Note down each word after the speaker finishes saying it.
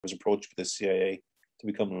was approached by the CIA to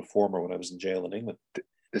become an informer when I was in jail in England.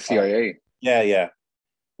 The CIA? Yeah, yeah.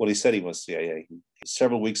 Well, he said he was CIA.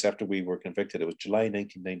 Several weeks after we were convicted, it was July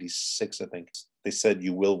 1996, I think, they said,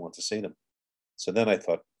 you will want to see them. So then I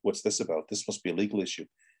thought, what's this about? This must be a legal issue.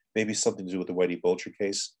 Maybe something to do with the Whitey Bulger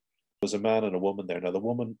case. There was a man and a woman there. Now, the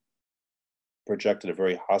woman projected a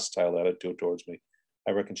very hostile attitude towards me.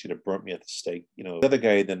 I reckon she'd have burnt me at the stake. You know, the other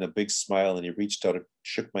guy, then a big smile, and he reached out and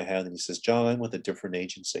shook my hand, and he says, John, I'm with a different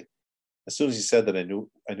agency. As soon as he said that, I knew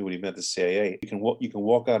what he meant, the CIA. You can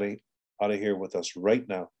walk out of here with us right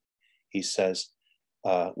now. He says,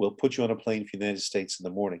 we'll put you on a plane for the United States in the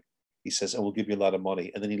morning. He says, and we'll give you a lot of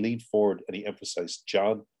money. And then he leaned forward and he emphasized,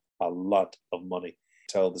 John, a lot of money.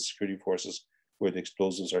 Tell the security forces where the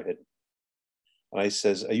explosives are hidden. And I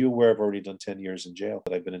says, are you aware I've already done 10 years in jail?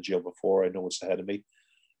 That I've been in jail before. I know what's ahead of me.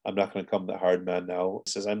 I'm not going to come the hard man now.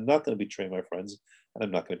 He says, I'm not going to betray my friends, and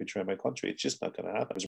I'm not going to betray my country. It's just not going to happen.